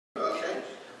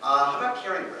How about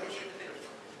CaringBridge?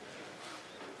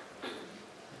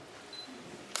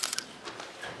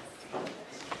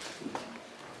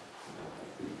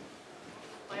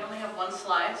 I only have one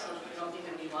slide, so you don't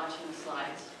need to be watching the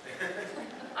slides.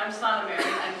 I'm Sana Mary.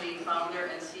 I'm the founder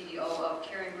and CEO of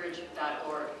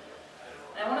CaringBridge.org.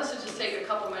 And I want us to just take a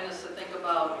couple minutes to think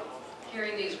about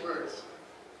hearing these words.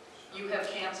 You have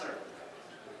cancer.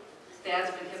 Dad's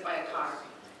been hit by a car.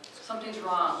 Something's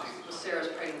wrong with Sarah's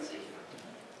pregnancy.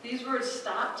 These words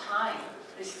stop time.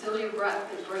 They still your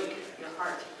breath. They break your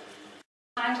heart.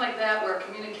 Times like that where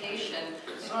communication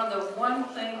is one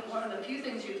of the few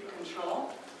things you can control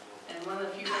and one of the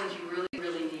few things you really,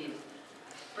 really need.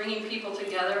 Bringing people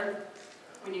together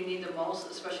when you need the most,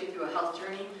 especially through a health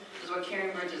journey, is what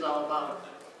CaringBridge is all about.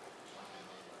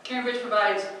 CaringBridge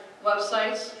provides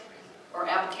websites or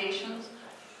applications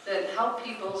that help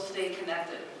people stay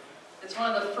connected. It's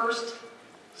one of the first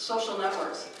social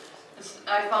networks.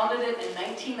 I founded it in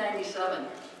 1997,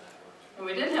 when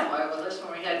we didn't have wireless,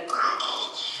 when we had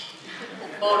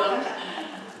modems.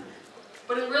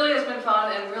 But it really has been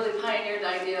found and really pioneered the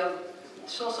idea of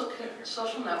social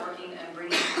networking and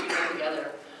bringing people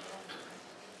together.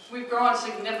 We've grown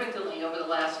significantly over the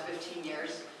last 15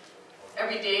 years.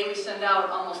 Every day we send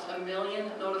out almost 1 million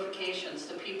notifications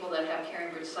to people that have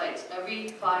CaringBridge sites. Every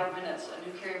 5 minutes a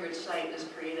new CaringBridge site is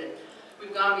created.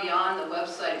 We've gone beyond the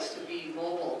websites to be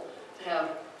mobile, to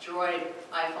have Droid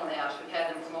iPhone apps. We've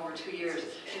had them for over 2 years.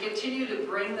 We continue to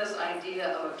bring this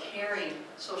idea of a caring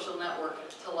social network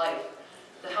to life,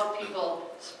 to help people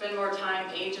spend more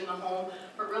time, age in the home,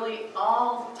 but really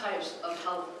all types of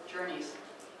health journeys.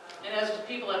 And as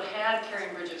people have had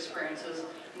CaringBridge experiences,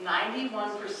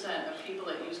 91% of people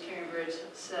that use CaringBridge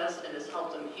says it has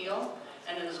helped them heal,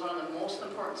 and it is one of the most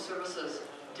important services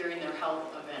during their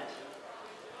health event.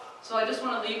 So I just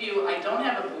want to leave you, I don't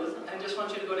have a booth, I just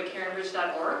want you to go to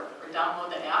CaringBridge.org or download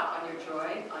the app on your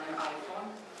Droid, on your iPhone,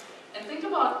 and think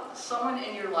about someone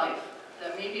in your life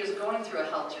that maybe is going through a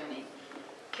health journey.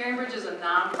 CaringBridge is a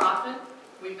nonprofit.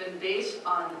 We've been based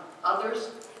on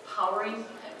others powering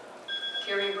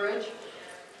CaringBridge.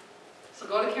 So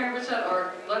go to CaringBridge.org,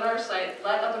 let our site,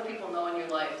 let other people know in your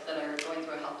life that are going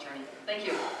through a health journey. Thank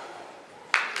you.